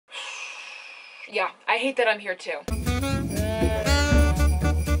Yeah, I hate that I'm here too.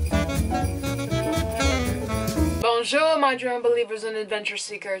 Bonjour, my drone believers and adventure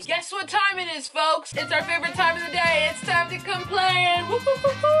seekers. Guess what time it is, folks? It's our favorite time of the day. It's time to complain.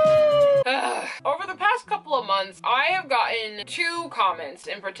 Over the past couple of months, I have gotten 2 comments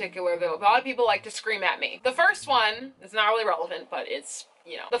in particular that a lot of people like to scream at me. The first one is not really relevant, but it's,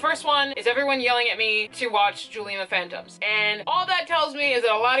 you know. The first one is everyone yelling at me to watch Julie and the Phantoms. And all that tells me is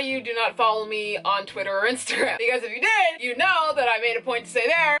that a lot of you do not follow me on Twitter or Instagram. Because if you did, you know that I made a point to say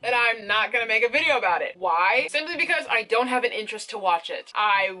there that I'm not gonna make a video about it. Why? Simply because I don't have an interest to watch it.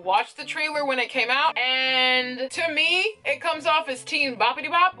 I watched the trailer when it came out, and to me, it comes off as teen boppity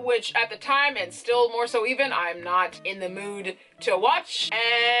bop, which at the time, and still more so even, I'm not in the mood to watch.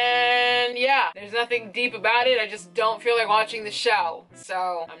 And yeah, there's nothing deep about it. I just don't feel like watching the show.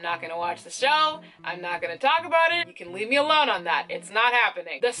 So I'm not gonna watch the show. I'm not gonna talk about it. You can leave me alone on that. It's not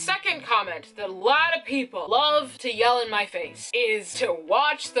happening. The second comment that a lot of people love to yell in my face is to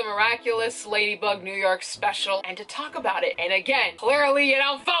watch the Miraculous Ladybug New York special and to talk about it. And again, clearly you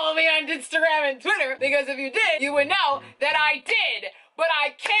don't follow me on Instagram and Twitter, because if you did, you would know that I did, but I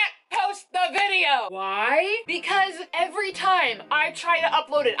can't post the video. Why? Because every time I try to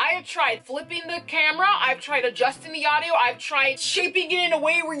upload it, I have tried flipping the camera, I've tried adjusting the audio, I've tried shaping it in a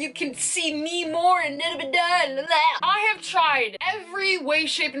way where you can see me more and I have tried every way,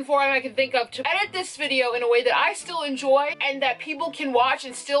 shape, and form I can think of to edit this video in a way that I still enjoy and that people can watch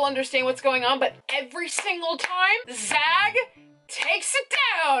and still understand what's going on, but every single time, Zag takes it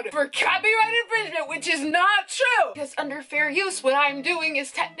down for copyright infringement, which is not true, because under fair use, what I'm doing is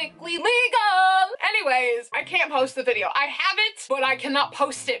technically legal. Anyways, I can't post the video. I have it, but I cannot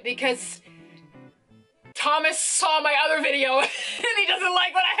post it because Thomas saw my other video and he doesn't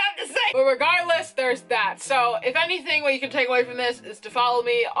like what I have to say. But regardless, there's that. So if anything, what you can take away from this is to follow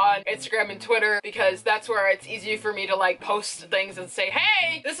me on Instagram and Twitter, because that's where it's easy for me to like post things and say,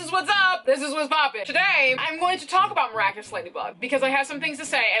 hey, this is what's up, this is what's poppin'. Today, I'm going to talk about Miraculous Ladybug because I have some things to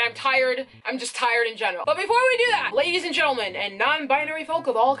say and I'm tired. I'm just tired in general. But before we do that, ladies and gentlemen, and non-binary folk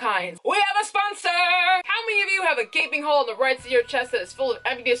of all kinds, we have a sponsor! How many of you have a gaping hole in the right side of your chest that is full of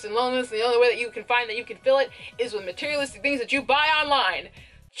emptiness and loneliness, and the only way that you can find that you can fill it is with materialistic things that you buy online?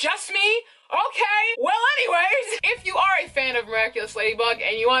 Just me? Okay, well anyways, if you are a fan of Miraculous Ladybug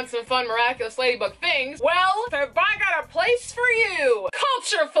and you want some fun Miraculous Ladybug things, well, have I got a place for you!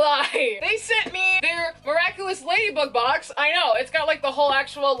 Culture Fly! They sent me their Miraculous Ladybug box. I know, it's got like the whole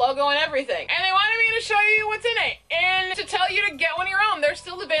actual logo and everything. And they wanted me to show you what's in it and to tell you to get one of your own. They're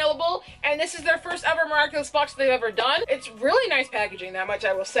still available, and this is their first ever Miraculous box they've ever done. It's really nice packaging, that much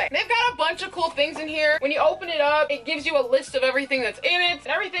I will say. They've got a bunch of cool things in here. When you open it up, it gives you a list of everything that's in it.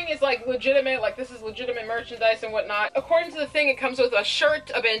 Everything is like legitimate. Like this is legitimate merchandise and whatnot. According to the thing, it comes with a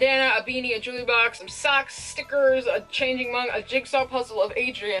shirt, a bandana, a beanie, a jewelry box, some socks, stickers, a changing mug, a jigsaw puzzle of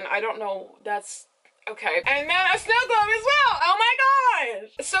Adrian. I don't know, that's okay. And then a snow globe as well! Oh my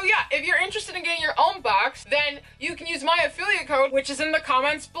gosh! So yeah, if you're interested in getting your own box, then you can use my affiliate code, which is in the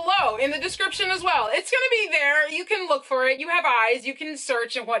comments below, in the description as well. It's gonna be there, you can look for it, you have eyes, you can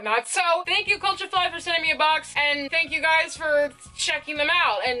search and whatnot. So, thank you Culturefly for sending me a box, and thank you guys for checking them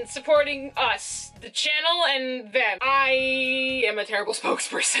out and supporting us, the channel, and them. I am a terrible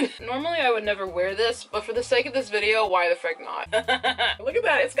spokesperson. Normally I would never wear this, but for the sake of this video, why the frick not? Look at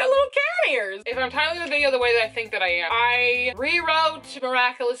that, it's got little cat ears! If I'm titling the video the way that I think that I am, I rewrote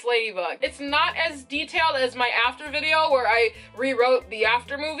Miraculous Ladybug. It's not as detailed as my after video where I rewrote the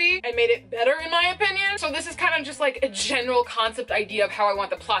after movie and made it better in my opinion. So this is kind of just like a general concept idea of how I want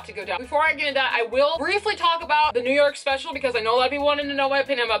the plot to go down. Before I get into that, I will briefly talk about the New York special because I know a lot of people wanted to know my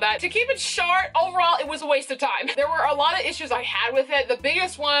opinion about that. To keep it short, overall it was a waste of time. There were a lot of issues I had with it. The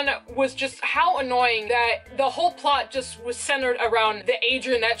biggest one was just how annoying that the whole plot just was centered around the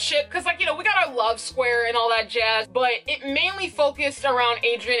Adrian ship. Cause like, you know, we got our love square and all that jazz, but it mainly focused around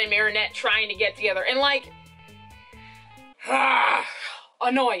Adrian and Marinette trying to get together, and like,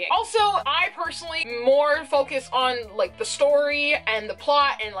 annoying. Also, I personally more focus on like the story and the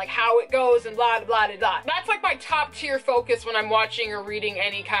plot and like how it goes and blah blah blah blah. That's like my top tier focus when I'm watching or reading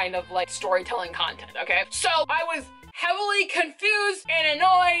any kind of like storytelling content, okay? So I was heavily confused and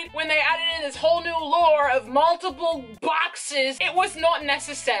annoyed when they added in this whole new lore of multiple boxes. It was not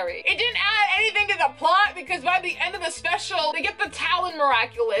necessary. It didn't add anything to the plot because by the end of the special, they get the Talon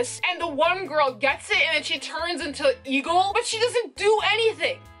Miraculous and the one girl gets it and then she turns into Eagle, but she doesn't do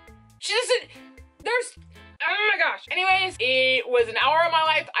anything. She doesn't, oh my gosh. gosh. Anyways, it was an hour of my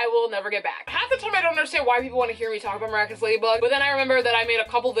life I will never get back. Half the time I don't understand why people want to hear me talk about Miraculous Ladybug, but then I remember that I made a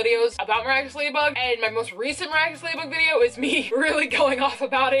couple videos about Miraculous Ladybug, and my most recent Miraculous Ladybug video is me really going off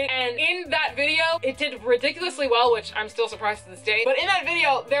about it. And in that video, it did ridiculously well, which I'm still surprised to this day. But in that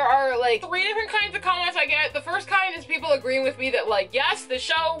video, there are like 3 different kinds of comments I get. The first kind is people agreeing with me that like, yes, the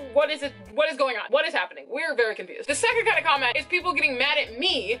show, what is it? What is going on? What is happening? We're very confused. The second kind of comment is people getting mad at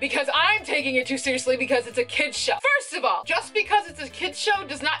me because I'm taking it too seriously because it's a kid's show. First of all, just because it's a kid's show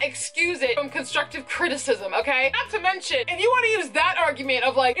does not excuse it from constructive criticism, okay? Not to mention, if you want to use that argument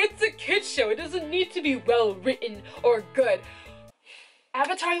of like, it's a kid's show, it doesn't need to be well written or good.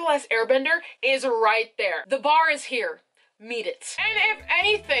 Avatar: The Last Airbender is right there. The bar is here. Meet it. And if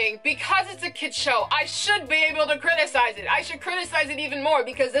anything, because it's a kid's show, I should be able to criticize it. I should criticize it even more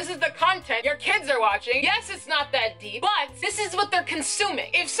because this is the content your kids are watching. Yes, it's not that deep, but this is what they're consuming.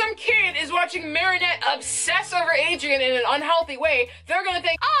 If some kid is watching Marinette obsess over Adrian in an unhealthy way, they're gonna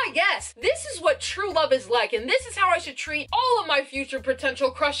think, ah, yes, this is what true love is like, and this is how I should treat all of my future potential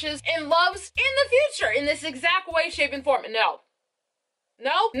crushes and loves in the future in this exact way, shape, and form.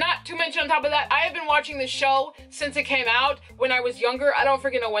 No, not to mention on top of that, I have been watching this show since it came out when I was younger. I don't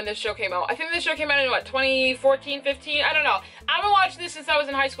freaking know when this show came out. I think this show came out in what, 2014, 15? I don't know. I've been watching this since I was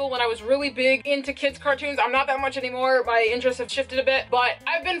in high school when I was really big into kids cartoons. I'm not that much anymore. My interests have shifted a bit, but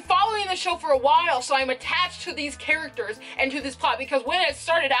I've been following the show for a while, so I'm attached to these characters and to this plot because when it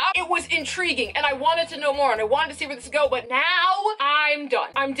started out, it was intriguing and I wanted to know more and I wanted to see where this would go, but now I'm done.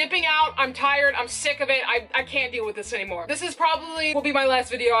 I'm dipping out. I'm tired. I'm sick of it. I can't deal with this anymore. This is probably will be my last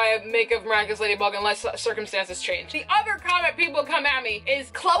video I make of Miraculous Ladybug unless circumstances change. The other comment people come at me is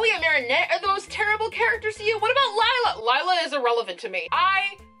Chloe and Marinette are the most terrible characters to you. What about Lila? Lila is irrelevant to me.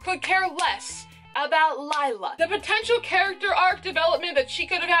 I could care less about Lila. The potential character arc development that she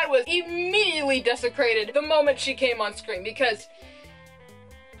could have had was immediately desecrated the moment she came on screen because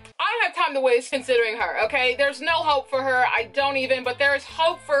I don't have time to waste considering her, okay? There's no hope for her, I don't even, but there is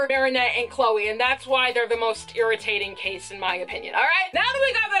hope for Marinette and Chloe, and that's why they're the most irritating case in my opinion, all right? Now that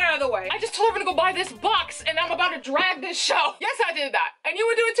we got that out of the way, I just told everyone to go buy this box, and I'm about to drag this show. Yes, I did that, and you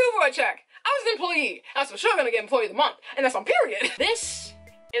would do it too for a check. I was an employee. I was for sure gonna get employee of the month, and that's on period. This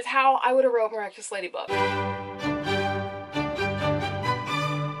is how I would have wrote Miraculous Ladybug.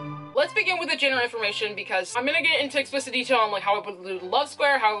 Let's begin with the general information because I'm gonna get into explicit detail on like how I would do the love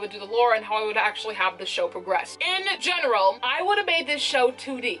square, how I would do the lore, and how I would actually have the show progress. In general, I would have made this show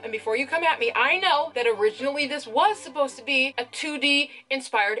 2D. And before you come at me, I know that originally this was supposed to be a 2D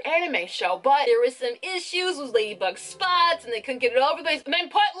inspired anime show, but there was some issues with Ladybug spots and they couldn't get it over these. And then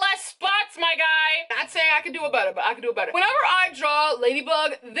put less spots, my guy! Not saying I could do it better, but I could do it better. Whenever I draw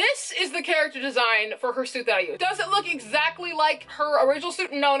Ladybug, this is the character design for her suit that I use. Does it look exactly like her original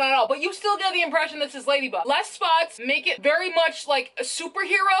suit? No, not at all. But you still get the impression this is Ladybug. Less spots make it very much like a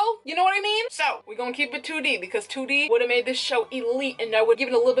superhero, you know what I mean? So, we're gonna keep it 2D because 2D would have made this show elite and I would give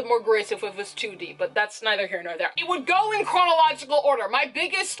it a little bit more grace if it was 2D, but that's neither here nor there. It would go in chronological order. My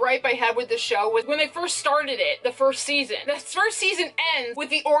biggest gripe I had with this show was when they first started it, the first season. The first season ends with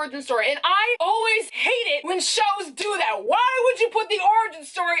the origin story, and I always hate it when shows do that. Why would you put the origin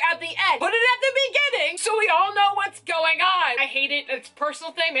story at the end? Put it at the beginning so we all know what's going on. I hate it. It's a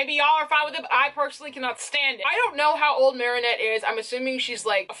personal thing. Maybe y'all are fine with it, but I personally cannot stand it. I don't know how old Marinette is. I'm assuming she's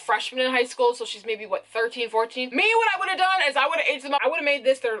like a freshman in high school, so she's maybe, what, 13, 14? Me, what I would have done is I would have aged them up. I would have made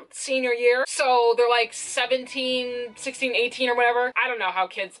this their senior year, so they're like 17, 16, 18 or whatever. I don't know how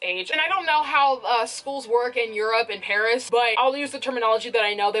kids age, and I don't know how schools work in Europe and Paris, but I'll use the terminology that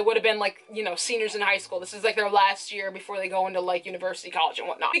I know. They would have been like, you know, seniors in high school. This is like their last year before they go into like university, college, and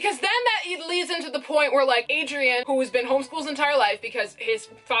whatnot. Because then that leads into the point where like Adrian, who has been homeschooled his entire life because his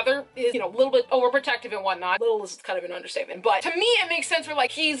father is, you know, a little bit overprotective and whatnot. Little is kind of an understatement, but to me it makes sense where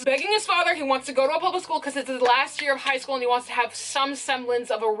like he's begging his father, he wants to go to a public school because it's his last year of high school and he wants to have some semblance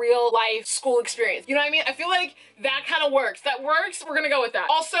of a real life school experience. You know what I mean? I feel like that kind of works. That works, we're gonna go with that.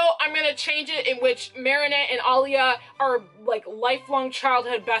 Also, I'm gonna change it in which Marinette and Alia are like lifelong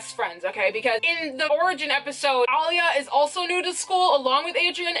childhood best friends, okay? Because in the origin episode, Alia is also new to school along with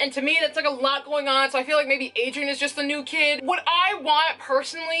Adrian, and to me that's like a lot going on, so I feel like maybe Adrian is just the new kid. What I want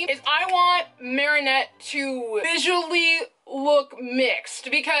personally is I want Marinette to visually look mixed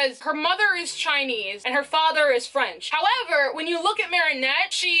because her mother is Chinese and her father is French. However, when you look at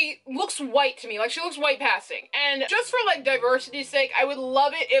Marinette, she looks white to me. Like, she looks white passing. And just for, like, diversity's sake, I would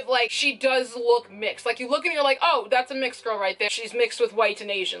love it if, like, she does look mixed. Like, you look and you're like, oh, that's a mixed girl right there. She's mixed with white and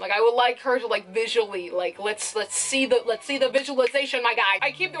Asian. Like, I would like her to, like, visually, like, let's see the visualization, my guy.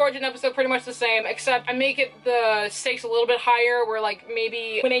 I keep the origin episode pretty much the same, except I make it the stakes a little bit higher, where, like,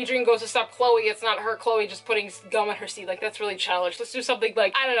 maybe when Adrian goes to stop Chloe, it's not her Chloe just putting gum in her seed. Like, that's really childish. Let's do something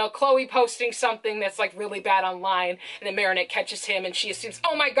like, I don't know, Chloe posting something that's, like, really bad online, and then Marinette catches him, and she assumes,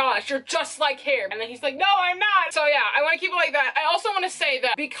 oh my gosh, you're just like him. And then he's like, no, I'm not. So yeah, I want to keep it like that. I also want to say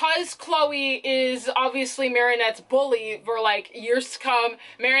that because Chloe is obviously Marinette's bully for, like, years to come,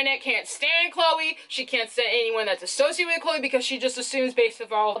 Marinette can't stand Chloe. She can't stand anyone that's associated with Chloe because she just assumes, based on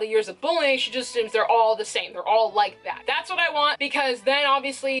all the years of bullying, she just assumes they're all the same. They're all like that. That's what I want, because then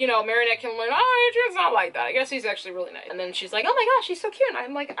obviously, you know, Marinette can learn, oh, Adrian's not like that. I guess he's actually really nice. And then she's like, oh my gosh, he's so cute. And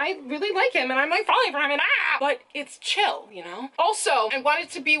I'm like, I really like him, and I'm like falling for him, and but it's chill, you know? Also, I want it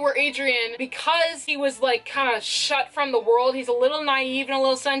to be where Adrian, because he was like kind of shut from the world, he's a little naive in a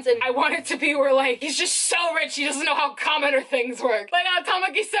little sense, and I want it to be where, like, he's just so rich he doesn't know how commoner things work. Like how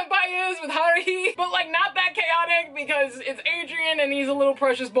Tamaki Senpai is with Haruhi, but like not that chaotic because it's Adrian and he's a little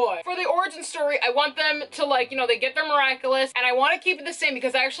precious boy. For the origin story, I want them to, like, you know, they get their Miraculous, and I want to keep it the same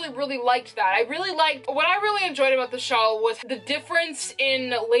because I actually really liked that. What I really enjoyed about the show was the difference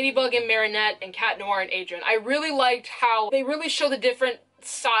in Ladybug and Marinette and Cat Noir and Adrian. I really liked how they really show the different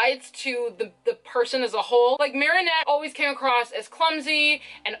sides to the person as a whole. Like, Marinette always came across as clumsy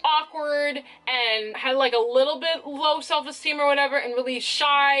and awkward and had like a little bit low self-esteem or whatever and really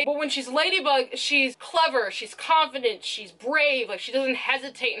shy. But when she's Ladybug, she's clever, she's confident, she's brave, like she doesn't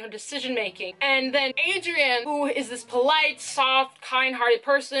hesitate in her decision making. And then Adrian, who is this polite, soft, kind-hearted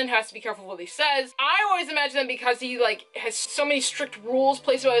person who has to be careful what he says. I always imagine that because he like has so many strict rules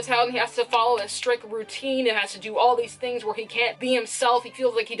placed about his head and he has to follow a strict routine and has to do all these things where he can't be himself. He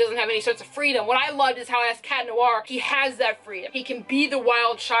feels like he doesn't have any sorts of freedom. What I loved is how as Cat Noir, he has that freedom. He can be the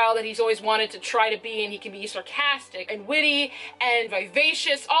wild child that he's always wanted to try to be, and he can be sarcastic and witty and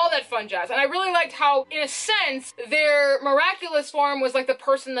vivacious, all that fun jazz. And I really liked how, in a sense, their Miraculous form was like the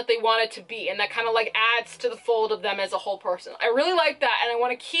person that they wanted to be, and that kind of like adds to the fold of them as a whole person. I really like that, and I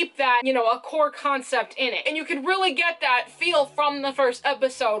want to keep that, you know, a core concept in it. And you can really get that feel from the first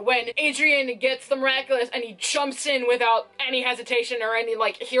episode when Adrian gets the Miraculous and he jumps in without any hesitation or any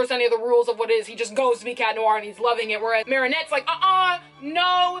like hears any of the rules of what it is. He just goes to be Cat Noir and he's loving it, whereas Marinette's like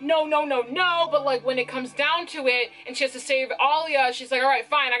no, but like when it comes down to it and she has to save Alia, she's like, all right,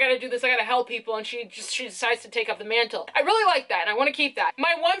 fine, I gotta do this, I gotta help people, and she decides to take up the mantle. I really like that, and I want to keep that.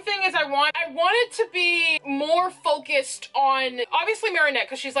 My one thing is I want it to be more focused on obviously Marinette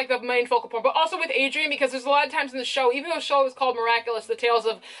because she's like the main focal point, but also with Adrian, because there's a lot of times in the show, even though the show is called Miraculous, The Tales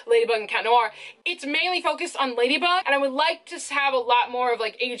of Ladybug and Cat Noir, it's mainly focused on Ladybug, and I would like to have a lot more of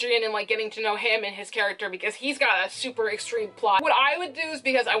like Adrian and like getting to know him and his character because he's got a super extreme plot. What I would do is,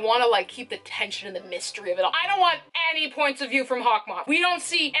 because I want to like keep the tension and the mystery of it all, I don't want any points of view from Hawkmoth. We don't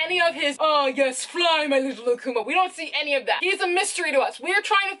see any of his, oh yes, fly my little Akuma. We don't see any of that. He's a mystery to us. We're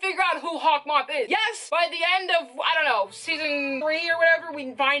trying to figure out who Hawkmoth is. Yes, by the end of, I don't know, season 3 or whatever,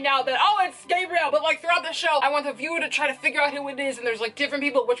 we find out that, oh, it's Gabriel, but like throughout the show, I want the viewer to try to figure out who it is, and there's like different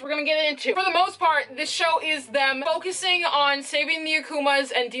people, which we're gonna get into. For the most part, this show is them focusing on saving the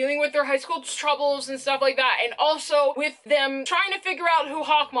Akumas and dealing with their high school troubles and stuff like that, and also with them trying to figure out who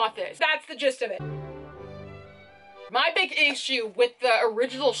Hawkmoth is. That's the gist of it. My big issue with the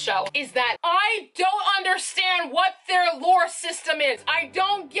original show is that I don't understand what their lore system is. I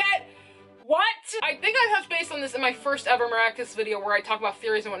don't get what? I think I touched base on this in my first ever Miraculous video where I talk about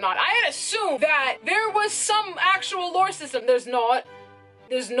theories and whatnot. I had assumed that there was some actual lore system. There's not.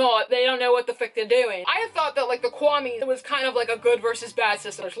 There's not. They don't know what the frick they're doing. I had thought that like the Kwame, it was kind of like a good versus bad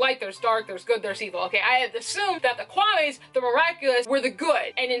system. There's light, there's dark, there's good, there's evil. Okay, I had assumed that the Kwames, the Miraculous, were the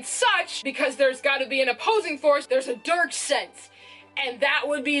good. And in such, because there's got to be an opposing force, there's a dark sense. And that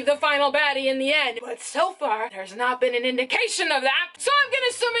would be the final baddie in the end. But so far, there's not been an indication of that. So I'm gonna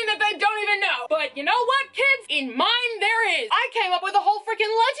assuming that they don't even know. But you know what, kids? In mine, there is. I came up with a whole freaking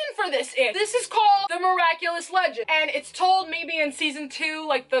legend for this. This is called the Miraculous Legend. And it's told maybe in season 2,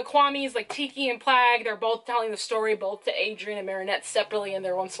 like the Kwames, like Tiki and Plag, they're both telling the story, both to Adrian and Marinette separately in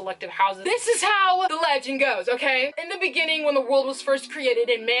their own selective houses. This is how the legend goes, okay? In the beginning, when the world was first created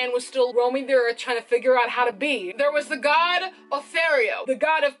and man was still roaming the earth trying to figure out how to be, there was the god of Opherio, the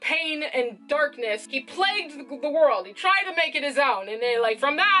god of pain and darkness, he plagued the world. He tried to make it his own, and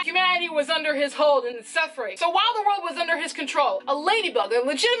from that, humanity was under his hold and suffering. So while the world was under his control, a ladybug, a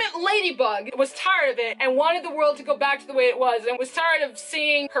legitimate ladybug, was tired of it and wanted the world to go back to the way it was, and was tired of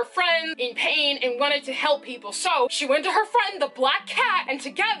seeing her friend in pain and wanted to help people. So she went to her friend, the black cat, and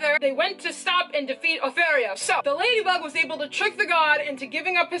together they went to stop and defeat Opherio. So the ladybug was able to trick the god into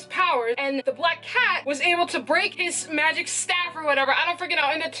giving up his powers, and the black cat was able to break his magic staff or whatever, I don't freaking know,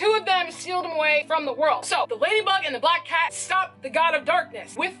 and the two of them sealed him away from the world. So the ladybug and the black cat stopped the god of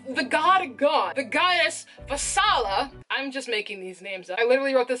darkness with the god gone. The goddess Vasala, I'm just making these names up. I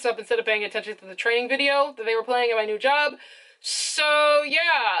literally wrote this up instead of paying attention to the training video that they were playing at my new job. So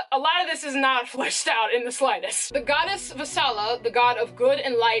yeah, a lot of this is not fleshed out in the slightest. The goddess Vasala, the god of good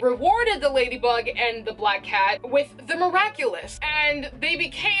and light, rewarded the ladybug and the black cat with the Miraculous, and they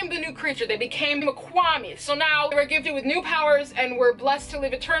became the new creature. They became Makwami. So now they were gifted with new powers and were blessed to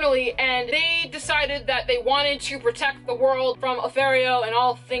live eternally, and they decided that they wanted to protect the world from Opherio and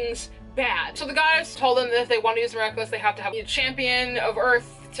all things bad. So the goddess told them that if they want to use the Miraculous, they have to have a champion of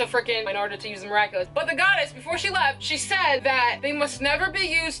Earth to frickin' in order to use the Miraculous. But the goddess, before she left, she said that they must never be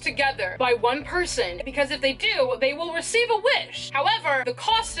used together by one person, because if they do, they will receive a wish. However, the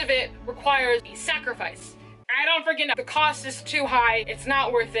cost of it requires a sacrifice. I don't freaking know. The cost is too high. It's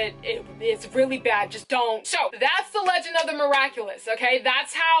not worth it. It's really bad. Just don't. So that's the legend of the Miraculous, okay?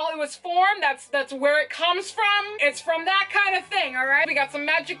 That's how it was formed. That's where it comes from. It's from that kind of thing, all right? We got some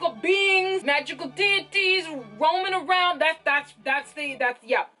magical beings, magical deities roaming around.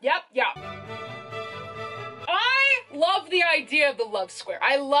 Yep. I love the idea of the love square.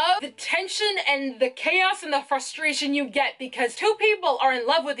 I love the tension and the chaos and the frustration you get because two people are in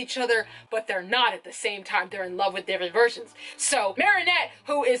love with each other, but they're not at the same time. They're in love with different versions. So Marinette,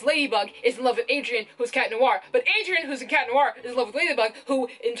 who is Ladybug, is in love with Adrien, who's Cat Noir. But Adrien, who's in Cat Noir, is in love with Ladybug, who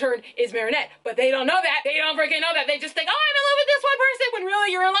in turn is Marinette. But they don't know that. They don't freaking know that. They just think, oh, I'm in love with this one person, when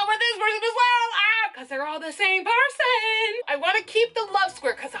really you're in love with this person as well. Because they're all the same person. I want to keep the love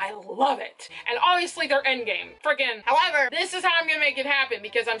square because I love it. And obviously their endgame. Friggin'. However, this is how I'm gonna make it happen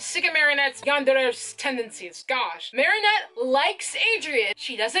because I'm sick of Marinette's yandere tendencies. Gosh. Marinette likes Adrien.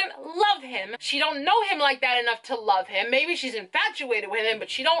 She doesn't love him. She don't know him like that enough to love him. Maybe she's infatuated with him, but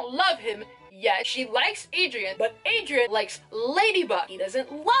she don't love him yet. She likes Adrien, but Adrien likes Ladybug. He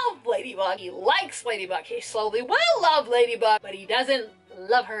doesn't love Ladybug. He likes Ladybug. He slowly will love Ladybug, but he doesn't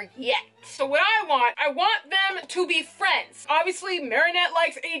love her yet. So what I want them to be friends. Obviously, Marinette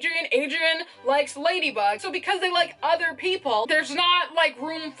likes Adrien, Adrien likes Ladybug. So because they like other people, there's not like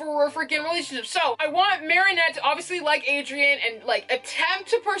room for a freaking relationship. So I want Marinette to obviously like Adrien and like attempt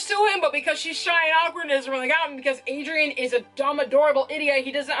to pursue him, but because she's shy and awkward, it doesn't really out, and because Adrien is a dumb, adorable idiot,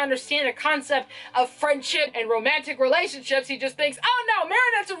 he doesn't understand the concept of friendship and romantic relationships. He just thinks, oh no,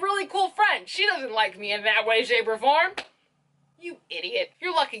 Marinette's a really cool friend. She doesn't like me in that way, shape, or form. You idiot.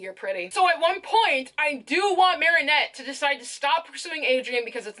 You're lucky you're pretty. So at one point, I do want Marinette to decide to stop pursuing Adrien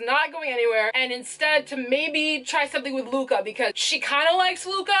because it's not going anywhere, and instead to maybe try something with Luca because she kind of likes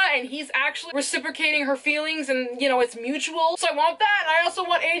Luca and he's actually reciprocating her feelings and, you know, it's mutual. So I want that, and I also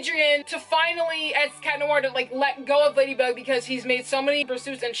want Adrien to finally, as Cat Noir, to like let go of Ladybug because he's made so many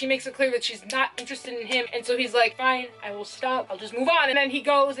pursuits and she makes it clear that she's not interested in him, and so he's like, fine, I will stop, I'll just move on. And then he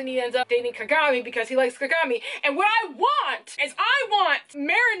goes and he ends up dating Kagami because he likes Kagami. And what I want is I want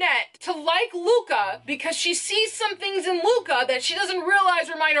Marinette to like Luca because she sees some things in Luca that she doesn't realize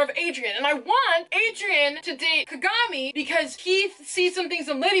remind her of Adrien. And I want Adrien to date Kagami because he sees some things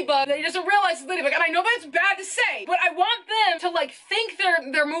in Ladybug that he doesn't realize is Ladybug. And I know that's bad to say, but I want them to like think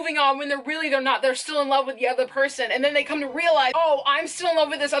they're moving on when they're not. They're still in love with the other person. And then they come to realize, oh, I'm still in love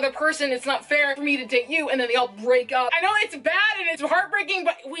with this other person. It's not fair for me to date you. And then they all break up. I know it's bad and it's heartbreaking,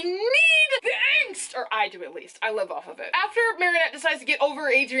 but we need the angst. Or I do at least. I live off of it. After Marinette decides to get over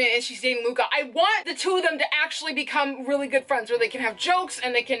Adrien and she's dating Luca, I want the two of them to actually become really good friends where they can have jokes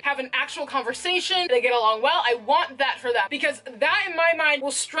and they can have an actual conversation. They get along well. I want that for them because that in my mind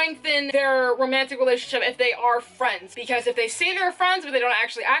will strengthen their romantic relationship if they are friends. Because if they say they're friends but they don't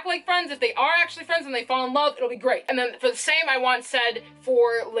actually act like friends, if they are actually friends and they fall in love, it'll be great. And then for the same I want said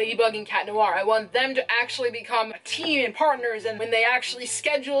for Ladybug and Cat Noir. I want them to actually become a team and partners, and when they actually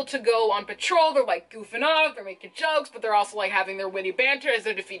schedule to go on patrol, they're like goofing off, they're making jokes, but they're also like having their witty banter as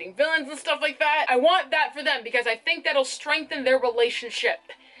they're defeating villains and stuff like that. I want that for them because I think that'll strengthen their relationship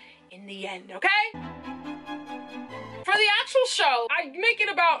in the end, okay? For the actual show, I make it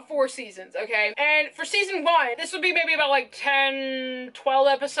about 4 seasons, okay? And for season 1, this would be maybe about like 10, 12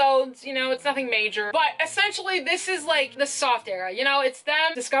 episodes, you know, it's nothing major. But essentially, this is like the soft era, you know? It's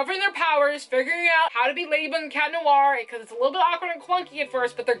them discovering their powers, figuring out how to be Ladybug and Cat Noir, because it's a little bit awkward and clunky at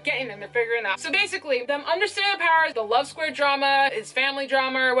first, but they're getting them, they're figuring it out. So basically, them understanding their powers, the love square drama, is family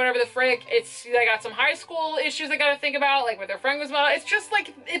drama, or whatever the frick. They got some high school issues they gotta think about, like with their friend was about. It's just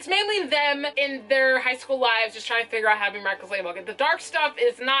like, it's mainly them in their high school lives just trying to figure out how to be Miraculous Ladybug. The dark stuff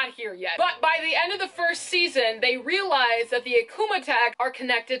is not here yet. But by the end of the first season, they realize that the Akuma tag are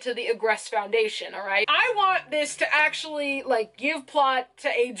connected to the Agrest Foundation, alright? I want this to actually, like, give plot to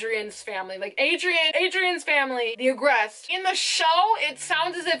Adrian's family. Like, Adrian's family, the Agrest. In the show, it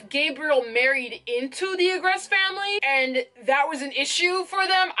sounds as if Gabriel married into the Agrest family, and that was an issue for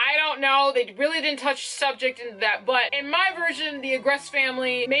them. I don't know. They really didn't touch subject into that, but in my version, the Agrest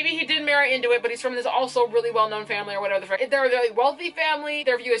family, maybe he did marry into it, but he's from this also really well-known family or whatever the frick. They're a very wealthy family.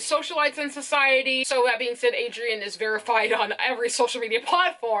 They're viewed as socialites in society. So that being said, Adrian is verified on every social media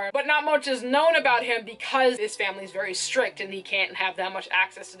platform, but not much is known about him because his family is very strict and he can't have that much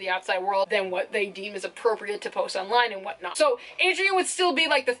access to the outside world than what they deem is appropriate to post online and whatnot. So Adrian would still be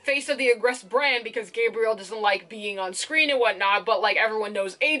like the face of the Agrest brand because Gabriel doesn't like being on screen and whatnot, but like everyone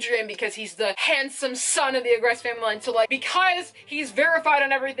knows Adrian because he's the handsome son of the Agrest family, and so like because he's verified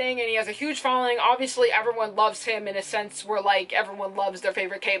on everything and he has a huge following, obviously everyone loves him in a sense where like everyone loves their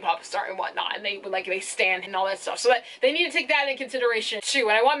favorite K-pop star and whatnot, and they stand and all that stuff. So that they need to take that in consideration too.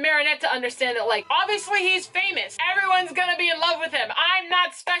 And I want Marinette to understand that like obviously he's famous. Everyone's gonna be in love with him. I'm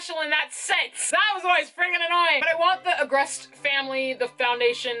not special in that sense. That was always friggin' annoying. But I want the Agrest family, the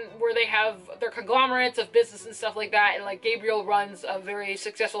foundation where they have their conglomerates of business and stuff like that, and like Gabriel runs a very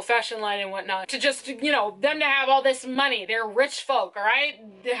successful fashion line and whatnot, to just, you know, them to have all this money. They're rich folk, alright?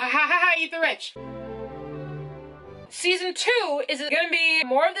 Ha ha ha, eat the rich. Season 2 is going to be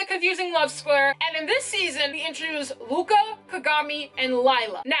more of the confusing love square, and in this season, we introduce Luca, Kagami, and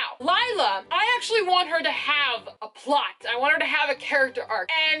Lila. Now, Lila, I actually want her to have a plot. I want her to have a character arc,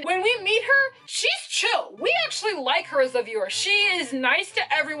 and when we meet her, she's chill. We actually like her as a viewer. She is nice to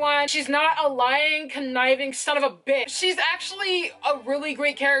everyone. She's not a lying, conniving son of a bitch. She's actually a really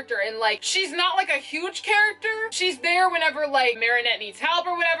great character, and like, she's not like a huge character. She's there whenever like Marinette needs help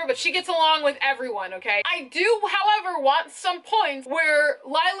or whatever, but she gets along with everyone, okay? I do, however, want some points where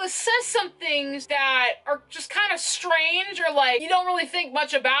Lila says some things that are just kind of strange, or like you don't really think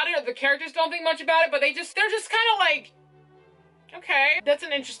much about it, or the characters don't think much about it, but they're just kind of like, okay, that's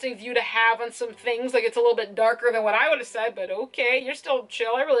an interesting view to have on some things. Like, it's a little bit darker than what I would have said, but okay, you're still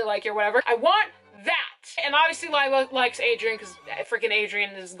chill. I really like you or whatever. I want that. And obviously Lila likes Adrian because freaking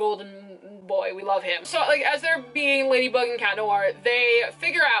Adrian is golden boy. We love him. So like as they're being Ladybug and Cat Noir, they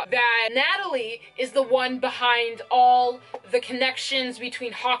figure out that Natalie is the one behind all the connections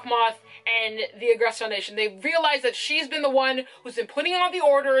between Hawkmoth and the Agrest Foundation. They realize that she's been the one who's been putting out the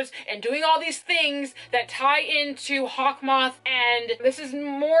orders and doing all these things that tie into Hawkmoth, and this is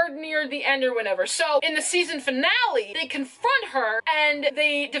more near the end or whatever. So in the season finale, they confront her and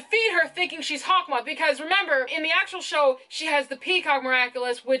they defeat her thinking she's Hawkmoth, because remember, in the actual show, she has the Peacock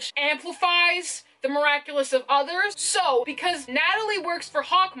Miraculous, which amplifies the Miraculous of others. So, because Natalie works for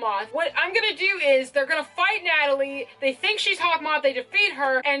Hawkmoth, what I'm gonna do is, they're gonna fight Natalie, they think she's Hawkmoth, they defeat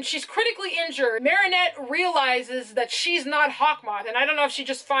her, and she's critically injured. Marinette realizes that she's not Hawkmoth, and I don't know if she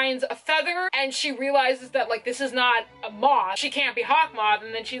just finds a feather, and she realizes that, like, this is not a moth, she can't be Hawkmoth,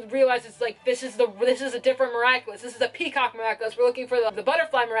 and then she realizes, like, this is a different Miraculous, this is a Peacock Miraculous, we're looking for the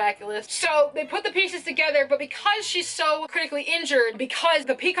Butterfly Miraculous. So, they put the pieces together, but because she's so critically injured, because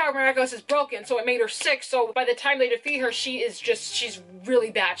the Peacock Miraculous is broken, so it made her sick, so by the time they defeat her, she's really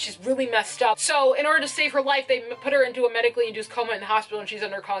bad. She's really messed up. So in order to save her life, they put her into a medically induced coma in the hospital, and she's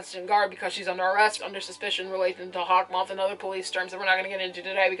under constant guard because she's under arrest, under suspicion related to Hawkmoth and other police terms that we're not going to get into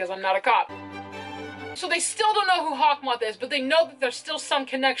today because I'm not a cop. So they still don't know who Hawkmoth is, but they know that there's still some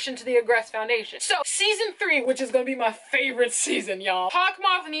connection to the Agrest Foundation. So, season 3, which is gonna be my favorite season, y'all.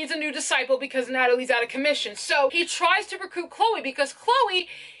 Hawkmoth needs a new disciple because Natalie's out of commission. So, he tries to recruit Chloe because Chloe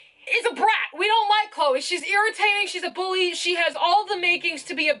is a brat. We don't like Chloe. She's irritating, she's a bully, she has all the makings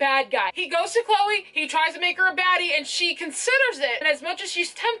to be a bad guy. He goes to Chloe, he tries to make her a baddie, and she considers it, and as much as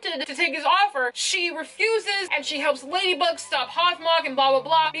she's tempted to take his offer, she refuses, and she helps Ladybug stop Hawkmoth and blah blah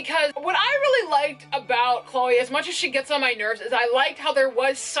blah, because what I really liked about Chloe, as much as she gets on my nerves, is I liked how there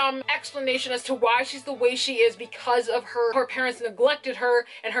was some explanation as to why she's the way she is because of her parents neglected her,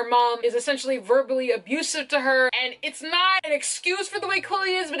 and her mom is essentially verbally abusive to her, and it's not an excuse for the way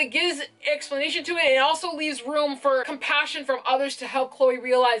Chloe is, but it it gives explanation to it. It also leaves room for compassion from others to help Chloe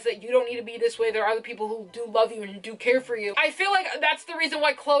realize that you don't need to be this way. There are other people who do love you and do care for you. I feel like that's the reason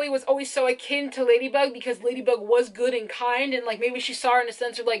why Chloe was always so akin to Ladybug, because Ladybug was good and kind, and like maybe she saw her in a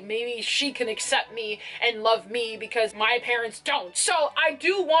sense of like maybe she can accept me and love me because my parents don't. So I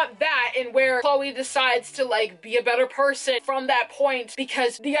do want that, and where Chloe decides to like be a better person from that point,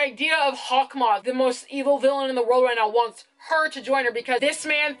 because the idea of Hawkmoth, the most evil villain in the world right now, wants her to join her because this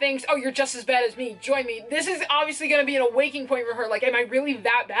man thinks, oh, you're just as bad as me, join me. This is obviously going to be an awakening point for her. Like, am I really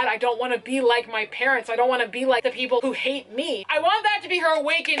that bad? I don't want to be like my parents. I don't want to be like the people who hate me. I want that to be her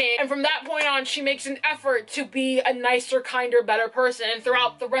awakening, and from that point on, she makes an effort to be a nicer, kinder, better person, and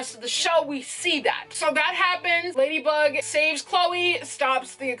throughout the rest of the show, we see that. So that happens. Ladybug saves Chloe,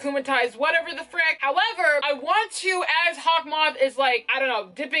 stops the akumatized whatever the frick. However, I want to, as Hawkmoth is like, I don't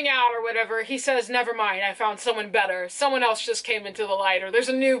know, dipping out or whatever, he says, never mind, I found someone better. Someone else just came into the light, or there's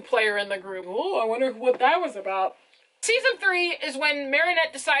a new player in the group. Oh, I wonder what that was about. Season 3 is when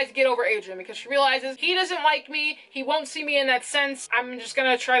Marinette decides to get over Adrien because she realizes he doesn't like me, he won't see me in that sense. I'm just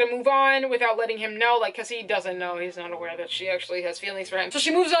gonna try to move on without letting him know, like, because he doesn't know, he's not aware that she actually has feelings for him. So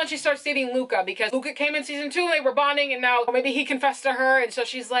she moves on, she starts dating Luca because Luca came in season 2, they were bonding, and now maybe he confessed to her, and so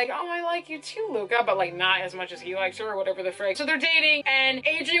she's like, oh, I like you too, Luca, but like not as much as he likes her or whatever the frick. So they're dating, and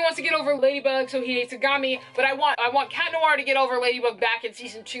Adrien wants to get over Ladybug, so he dates Agami, but I want Cat Noir to get over Ladybug back in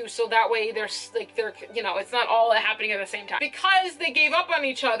season 2, so that way there's like, you know, it's not all happening at the same time. Because they gave up on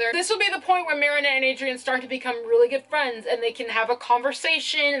each other, this will be the point where Marinette and Adrien start to become really good friends, and they can have a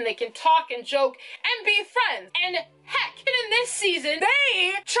conversation, and they can talk and joke and be friends. And heck, in this season,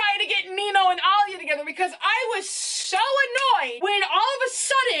 they try to get Nino and Alia together because I was so annoyed when all of a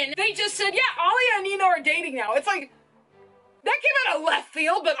sudden they just said, yeah, Alia and Nino are dating now. It's like, that came out of left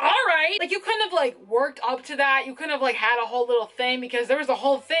field, but alright. Like, you couldn't have, like, worked up to that. You couldn't have, like, had a whole little thing, because there was a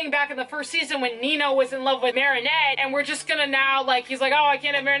whole thing back in the first season when Nino was in love with Marinette, and we're just gonna now, like, he's like, oh, I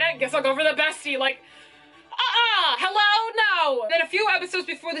can't have Marinette, guess I'll go for the bestie. Like, hello? No! Then a few episodes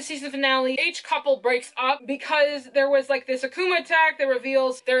before the season finale, each couple breaks up because there was like this Akuma attack that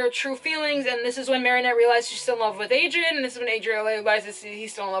reveals their true feelings, and this is when Marinette realizes she's still in love with Adrien, and this is when Adrien realizes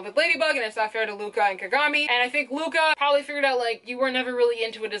he's still in love with Ladybug, and it's not fair to Luca and Kagami. And I think Luca probably figured out, like, you were never really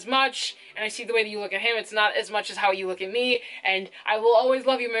into it as much, and I see the way that you look at him, it's not as much as how you look at me, and I will always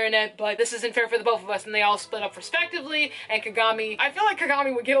love you, Marinette, but this isn't fair for the both of us. And they all split up respectively, and Kagami, I feel like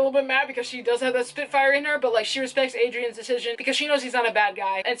Kagami would get a little bit mad because she does have that Spitfire in her, but like, she respects Adrien's decision because she knows he's not a bad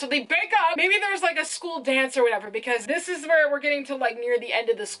guy. And so they break up. Maybe there's like a school dance or whatever, because this is where we're getting to like near the end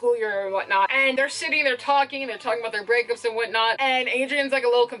of the school year or whatnot. And they're sitting, they're talking about their breakups and whatnot. And Adrien's like a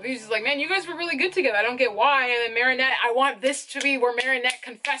little confused. He's like, man, you guys were really good together. I don't get why. And then Marinette, I want this to be where Marinette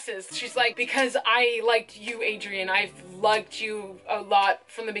confesses. She's like, because I liked you, Adrien. I've liked you a lot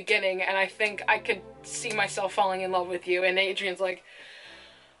from the beginning, and I think I could see myself falling in love with you. And Adrien's like,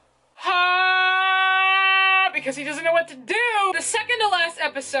 because he doesn't know what to do. The second to last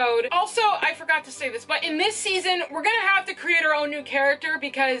episode, also, I forgot to say this, but in this season, we're gonna have to create our own new character,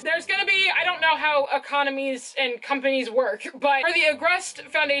 because there's gonna be, I don't know how economies and companies work, but for the Agrest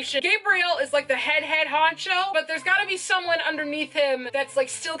Foundation, Gabriel is like the head honcho, but there's gotta be someone underneath him that's like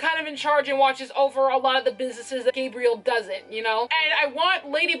still kind of in charge and watches over a lot of the businesses that Gabriel doesn't, you know? And I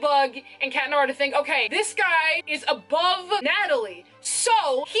want Ladybug and Cat Noir to think, okay, this guy is above Natalie,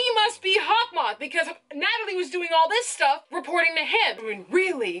 so he must be Hawkmoth, because Natalie was doing all this stuff reporting to him. When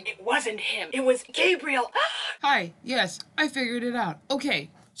really, it wasn't him. It was Gabriel. Hi, yes, I figured it out. Okay,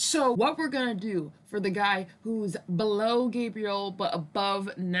 so what we're gonna do for the guy who's below Gabriel but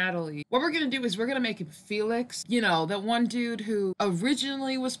above Natalie, what we're gonna do is we're gonna make him Felix. You know, that one dude who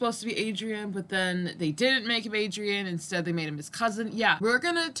originally was supposed to be Adrien, but then they didn't make him Adrien, instead they made him his cousin. Yeah, we're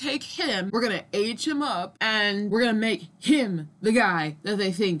gonna take him, we're gonna age him up, and we're gonna make him the guy that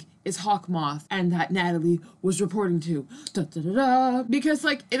they think is Hawkmoth and that Natalie was reporting to. Da, da, da, da. Because,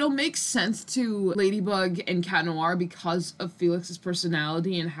 like, it'll make sense to Ladybug and Cat Noir because of Felix's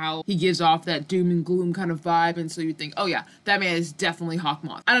personality and how he gives off that doom and gloom kind of vibe, and so you think, oh yeah, that man is definitely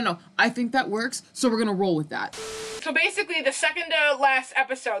Hawkmoth. I don't know, I think that works, so we're gonna roll with that. So basically, the second to last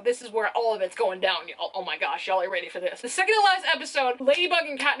episode, this is where all of it's going down. Oh my gosh, y'all are ready for this. The second to last episode, Ladybug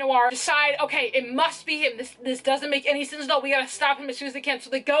and Cat Noir decide, okay, it must be him. This doesn't make any sense at all. We gotta stop him as soon as they can.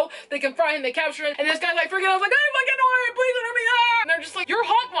 So they go, they confront him, they capture him, and this guy's like freaking out, like, hey, Cat Noir, please let me out. And they're just like, you're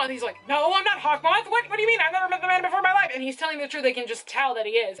Hawkmoth. He's like, no, I'm not Hawkmoth. What do you mean? I've never met the man before in my life. And he's telling the truth. They can just tell that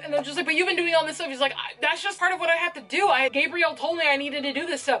he is. And they're just like, but you've been doing all this stuff. He's like, that's just part of what I have to do. Gabriel told me I needed to do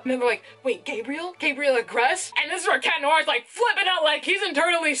this stuff. And then they're like, wait, Gabriel? Gabriel Agrest? And this is where Cat Noir's like flipping out, like he's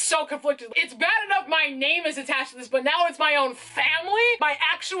internally so conflicted. It's bad enough my name is attached to this, but now it's my own family? My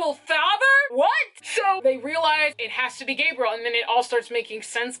actual father? What? So they realize it has to be Gabriel, and then it all starts making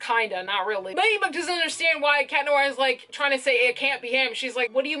sense, kinda, not really. Ladybug doesn't understand why Cat Noir is like trying to say it can't be him. She's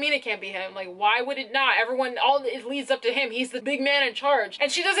like, what do you mean it can't be him? Like, why would it not? Everyone, all it leads up to him. He's the big man in charge.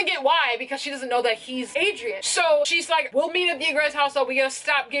 And she doesn't get why, because she doesn't know that he's Adrian. So she's like, we'll meet at the Egress household. We gotta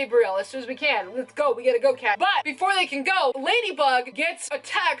stop Gabriel as soon as we can. Let's go. We gotta go, Cat. But before they can go, Ladybug gets a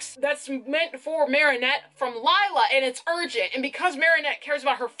text that's meant for Marinette from Lila, and it's urgent. And because Marinette cares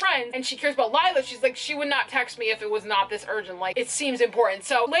about her friends and she cares about Lila, she's like, she would not text me if it was not this urgent. Like, it seems important.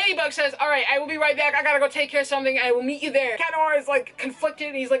 So Ladybug says, all right, I will be right back. I gotta go take care of something. I will meet you there. Cat Noir is like conflicted,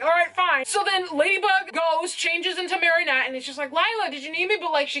 and he's like, all right, fine. So then Ladybug goes, changes into Marinette, and it's just like, Lila, did you need me?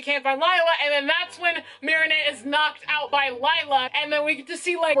 But like, she can't find Lila. And then that's when Marinette is knocked out by Lila, and then we get to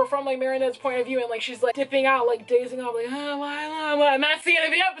see like, we're from like Marinette's point of view, and like she's like dipping out, like dazing off, like, oh, Lila, and that's the end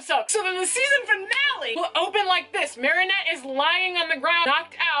of the episode. So then the season finale will open like this. Marinette is lying on the ground,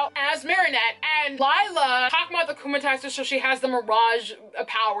 knocked out as Marinette, and Lila, Hawkmoth akumatized her so she has the Mirage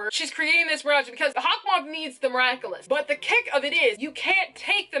power. She's creating this Mirage because the Hawkmoth needs the Miraculous. But the kick of it is, you can't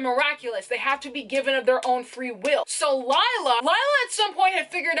take the Miraculous. They have to be given of their own free will. So Lila at some point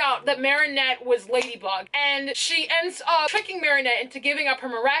had figured out that Marinette was Ladybug, and she ends up tricking Marinette into giving up her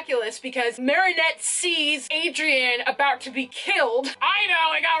Miraculous because Marinette sees Adrian about to be killed. I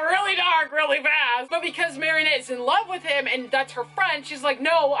know, it got really dark really fast, but because Marinette is in love with him and that's her friend, she's like,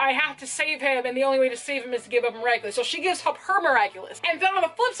 no, I have to save him, and the only way to save him is to give up Miraculous. So she gives up her Miraculous. And then on the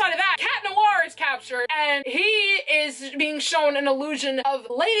flip side of that, Cat Noir is captured, and he is being shown an illusion of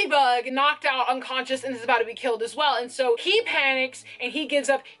Ladybug knocked out unconscious and is about to be killed as well. And so he panics and he gives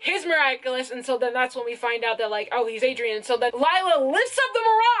up his Miraculous, and so then that's when we find out that like, oh, he's Adrian. And so then Lila lifts up the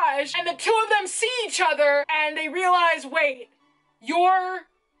Mirage, and the two of them see each other, and they realize, wait, you're...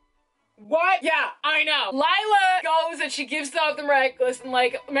 What? Yeah, I know. Lila goes and she gives up the Miraculous, and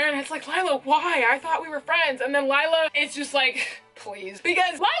like, Marinette's like, Lila, why? I thought we were friends. And then Lila is just like, please.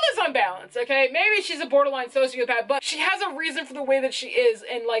 Because Lila's unbalanced, okay? Maybe she's a borderline sociopath, but she has a reason for the way that she is,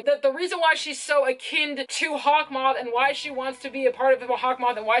 and like, the reason why she's so akin to Hawkmoth and why she wants to be a part of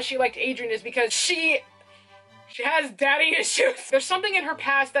Hawkmoth and why she liked Adrian is because she has daddy issues. There's something in her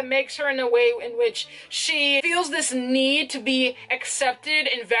past that makes her in a way in which she feels this need to be accepted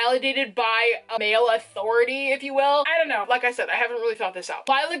and validated by a male authority, if you will. I don't know. Like I said, I haven't really thought this out.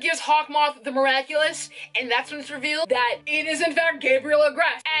 Lila gives Hawkmoth the Miraculous, and that's when it's revealed that it is in fact Gabriel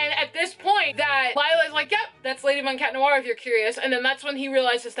Agreste. And at this point, that Lila is like, yep, that's Ladybug and Cat Noir if you're curious. And then that's when he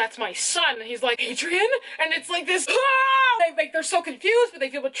realizes that's my son. And he's like, Adrian? And it's like this, they're so confused, but they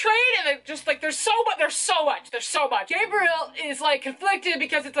feel betrayed, and they're just like, there's so much. Gabriel is like conflicted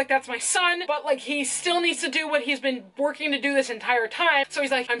because it's like, that's my son, but like he still needs to do what he's been working to do this entire time. So he's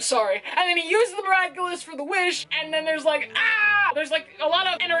like, I'm sorry. And then he uses the Miraculous for the wish, and then there's like, there's like a lot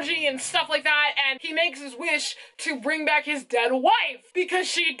of energy and stuff like that, and he makes his wish to bring back his dead wife because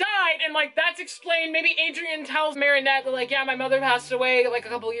she died, and like that's explained. Maybe Adrian tells Marinette that like, yeah, my mother passed away like a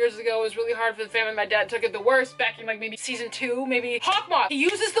couple years ago. It was really hard for the family. My dad took it the worst back in like maybe season 2, maybe. Hawkmoth, he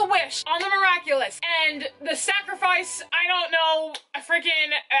uses the wish on the Miraculous, and the sacrifice, I don't know, I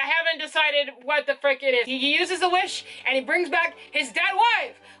haven't decided what the frick it is. He uses the wish, and he brings back his dead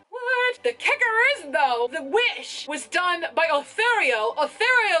wife. What? The kicker is, though, the wish was done by Othario.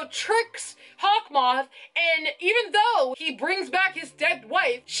 Othario tricks Hawkmoth, and even though he brings back his dead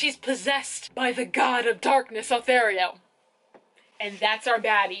wife, she's possessed by the god of darkness, Othario. And that's our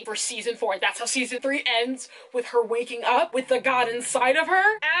baddie for season 4. That's how season 3 ends, with her waking up with the god inside of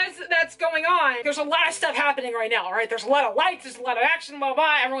her. As that's going on, there's a lot of stuff happening right now, right? There's a lot of lights, there's a lot of action, blah,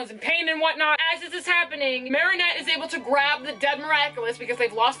 blah, everyone's in pain and whatnot. As this is happening, Marinette is able to grab the dead Miraculous because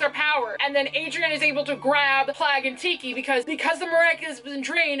they've lost their power. And then Adrian is able to grab Plagg and Tiki because the Miraculous has been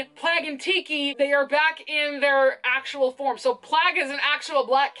drained, Plagg and Tiki, they are back in their actual form. So Plagg is an actual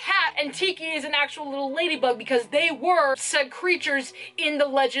black cat, and Tiki is an actual little ladybug because they were said creatures in the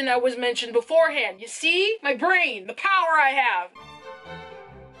legend that was mentioned beforehand. You see? My brain, the power I have.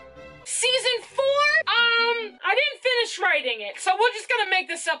 Season 4? I didn't finish writing it, so we're just gonna make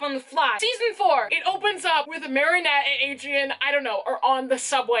this up on the fly. Season 4, it opens up with Marinette and Adrian, I don't know, are on the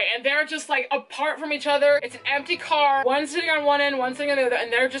subway, and they're just like apart from each other. It's an empty car, one sitting on one end, one sitting on the other,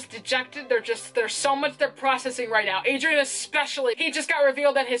 and they're just dejected. There's so much they're processing right now. Adrian especially, he just got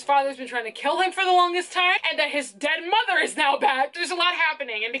revealed that his father's been trying to kill him for the longest time, and that his dead mother is now back. There's a lot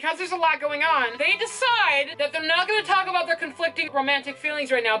happening, and because there's a lot going on, they decide that they're not gonna talk about their conflicting romantic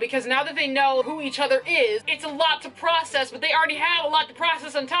feelings right now, because now that they know who each other is, it's a lot to process, but they already have a lot to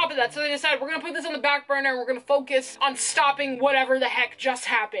process on top of that. So they decided, we're gonna put this on the back burner and we're gonna focus on stopping whatever the heck just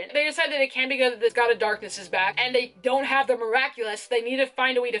happened. They decided that it can't be good that this god of darkness is back, and they don't have the miraculous. They need to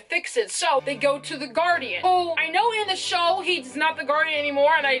find a way to fix it. So they go to the Guardian, who I know in the show he's not the Guardian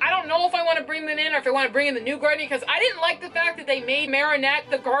anymore, and I don't know if I want to bring them in or if I want to bring in the new Guardian, because I didn't like the fact that they made Marinette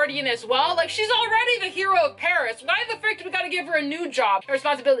the Guardian as well. Like, she's already the hero of Paris. Why the frick do we gotta give her a new job and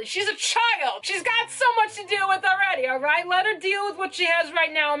responsibility? She's a child. She's got so much to deal with already, alright? Let her deal with what she has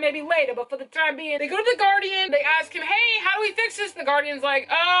right now and maybe later, but for the time being, they go to the Guardian, they ask him, hey, how do we fix this? And the Guardian's like,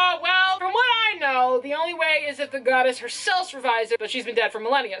 well, from what I know, the only way is if the goddess herself revives her, but she's been dead for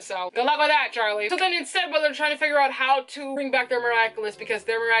millennia, so good luck with that, Charlie. So then instead, well, they're trying to figure out how to bring back their Miraculous, because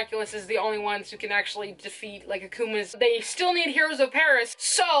their Miraculous is the only ones who can actually defeat, like, Akuma's. They still need heroes of Paris,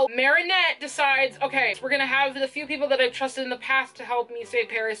 so Marinette decides, okay, we're gonna have the few people that I've trusted in the past to help me save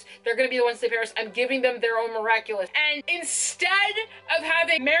Paris. They're gonna be the ones to save Paris. I'm giving them their own Miraculous. And instead of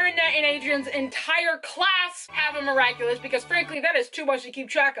having Marinette and Adrian's entire class have a Miraculous, because frankly, that is too much to keep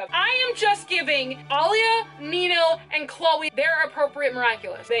track of, I am just giving Alia, Nino, and Chloe their appropriate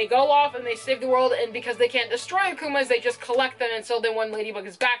Miraculous. They go off and they save the world, and because they can't destroy Akuma's, they just collect them, and so then when Ladybug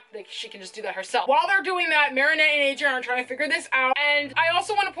is back, she can just do that herself. While they're doing that, Marinette and Adrian are trying to figure this out, and I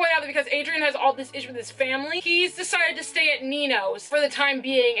also want to point out that because Adrian has all this issue with his family, he's decided to stay at Nino's for the time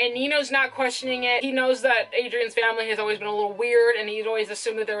being, and Nino's not questioning it. He knows that Adrian's family has always been a little weird, and he's always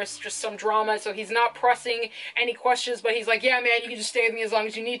assumed that there was just some drama, so he's not pressing any questions, but he's like, yeah, man, you can just stay with me as long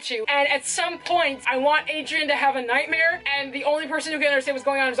as you need to. And at some point, I want Adrian to have a nightmare, and the only person who can understand what's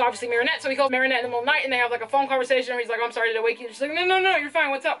going on is obviously Marinette, so he calls Marinette in the middle of the night, and they have like a phone conversation where he's like, oh, I'm sorry, did I wake you? She's like, no, you're fine,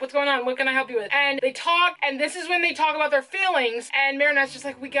 what's up? What's going on? What can I help you with? And they talk, and this is when they talk about their feelings, and Marinette's just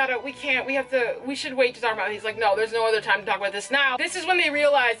like, we should wait to talk about it. He's like, no, there's no other time to talk about this now. This is when they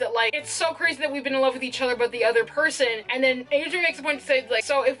realize that, like, it's so crazy that we've been in love with each other but the other person, and then Adrian makes a point to say, like,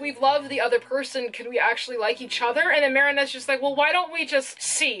 so if we've loved the other person, could we actually like each other? And then Marinette's just like, well, why don't we just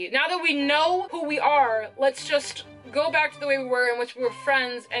see? Now that we know who we are, let's just go back to the way we were in which we were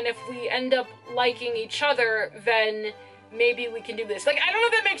friends, and if we end up liking each other, then maybe we can do this. Like, I don't know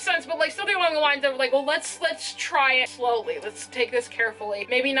if that makes sense, but like something along the lines of like, well, let's try it slowly. Let's take this carefully.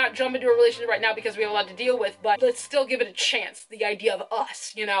 Maybe not jump into a relationship right now because we have a lot to deal with, but let's still give it a chance. The idea of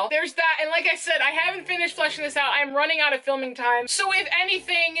us, you know? There's that, and like I said, I haven't finished fleshing this out. I'm running out of filming time. So if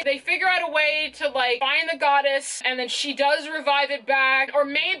anything, they figure out a way to like find the goddess, and then she does revive it back, or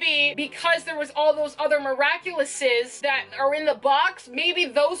maybe because there was all those other Miraculouses that are in the box, maybe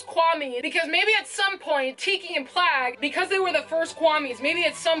those Kwamis, because maybe at some point, Tiki and Plag, because they were the first Kwamis, maybe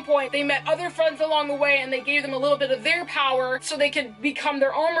at some point they met other friends along the way and they gave them a little bit of their power so they could become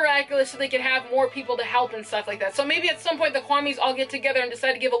their own Miraculous, so they could have more people to help and stuff like that. So maybe at some point the Kwamis all get together and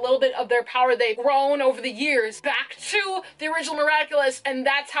decide to give a little bit of their power they've grown over the years back to the original Miraculous, and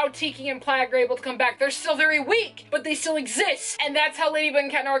that's how Tiki and Plag are able to come back. They're still very weak, but they still exist, and that's how Ladybug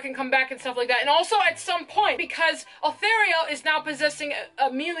and Cat Noir can come back and stuff like that. And also at some point, because Lothario is now possessing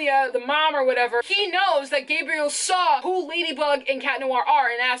Amelia, the mom or whatever, he knows that Gabriel saw who Ladybug and Cat Noir are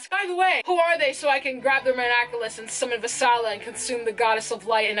and asks, by the way, who are they, so I can grab their Miraculous and summon Vasala and consume the goddess of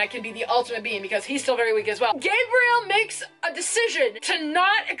light, and I can be the ultimate being, because he's still very weak as well. Gabriel makes a decision to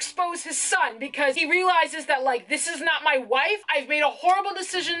not expose his son because he realizes that, like, this is not my wife. I've made a horrible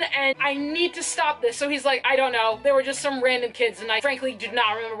decision and I need to stop this. So he's like, I don't know. They were just some random kids and I frankly do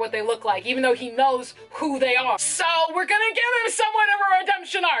not remember what they look like, even though he knows who they are. So we're gonna give him somewhat of a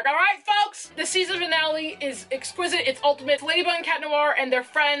redemption arc, alright, folks? The season finale is exquisite. It's ultimate. It's Ladybug and Cat Noir and their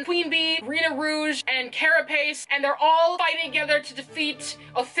friend Queen Bee, Rena Rouge, and Carapace, and they're all fighting together to defeat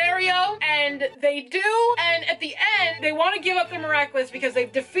Lothario, and they do, and at the end, they want to give up their Miraculous because they've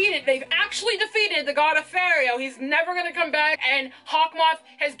actually defeated the god Lothario. He's never gonna come back, and Hawkmoth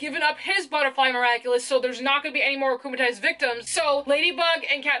has given up his butterfly Miraculous, so there's not gonna be any more akumatized victims. So Ladybug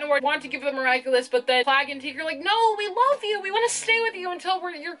and Cat Noir want to give them Miraculous, but then Plag and Tiki are like, no, we love you, we want to stay with you until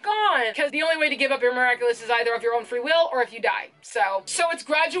you're gone, because the only way to give up your Miraculous is either of your own free will or if you die. So it's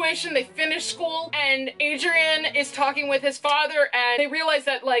graduation, they finish school, and Adrian is talking with his father, and they realize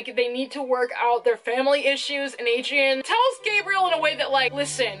that, like, they need to work out their family issues, and Adrian tells Gabriel in a way that, like,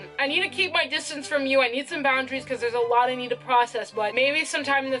 listen, I need to keep my distance from you, I need some boundaries because there's a lot I need to process, but maybe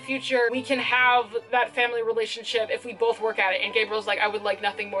sometime in the future we can have that family relationship if we both work at it. And Gabriel's like, I would like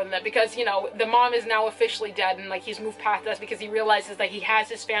nothing more than that, because, you know, the mom is now officially dead, and, like, he's moved past us because he realizes that he has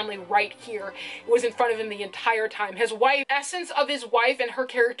his family right here. It was in front of him the entire time. His wife, essence of his wife and her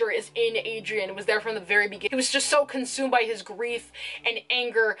character is in Adrian. It was there from the very beginning. He was just so consumed by his grief and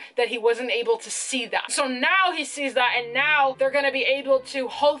anger that he wasn't able to see that. So now he sees that, and now they're gonna be able to,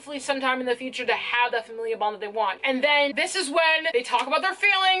 hopefully sometime in the future, to have that familial bond that they want. And then this is when they talk about their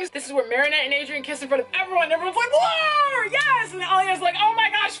feelings. This is where Marinette and Adrian kiss in front of everyone. Everyone's like, whoa, yes! And Alia's like, oh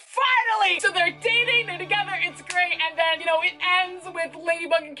my gosh, finally! So they're dating, they're together, it's great. And then, you know, it ends with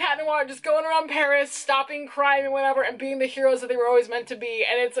Ladybug and Cat Noir just going around Paris, stopping crime and whatever, and being the heroes that they were always meant to be.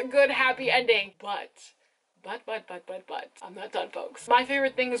 And it's a good, happy ending. But, I'm not done, folks. My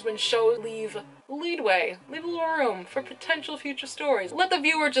favorite thing is when shows leave leadway, leave a little room for potential future stories. Let the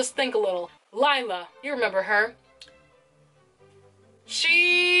viewer just think a little. Lila, you remember her.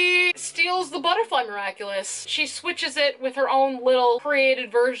 She steals the butterfly Miraculous. She switches it with her own little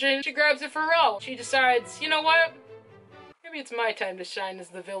created version. She grabs it for her own. She decides, you know what? Maybe it's my time to shine as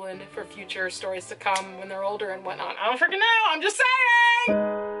the villain for future stories to come when they're older and whatnot. I don't freaking know, I'm just saying!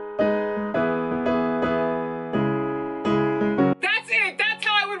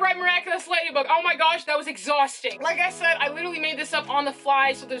 Miraculous Ladybug. Oh my gosh, that was exhausting. Like I said, I literally made this up on the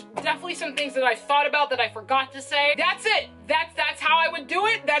fly, so there's definitely some things that I thought about that I forgot to say. That's it. That's how I would do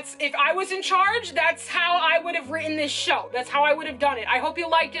it. That's, if I was in charge, that's how I would have written this show. That's how I would have done it. I hope you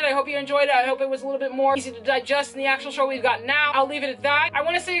liked it. I hope you enjoyed it. I hope it was a little bit more easy to digest than the actual show we've got now. I'll leave it at that. I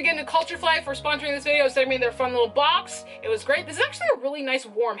want to say again to Culture Fly for sponsoring this video, sending me their fun little box. It was great. This is actually a really nice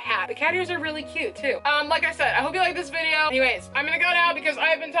warm hat. The cat ears are really cute too. Like I said, I hope you like this video. Anyways, I'm gonna go now because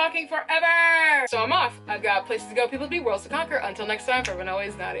I've been talking forever. So I'm off. I've got places to go, people to be, worlds to conquer. Until next time, forever and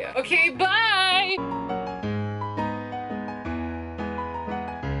always, Nadia. Okay, bye!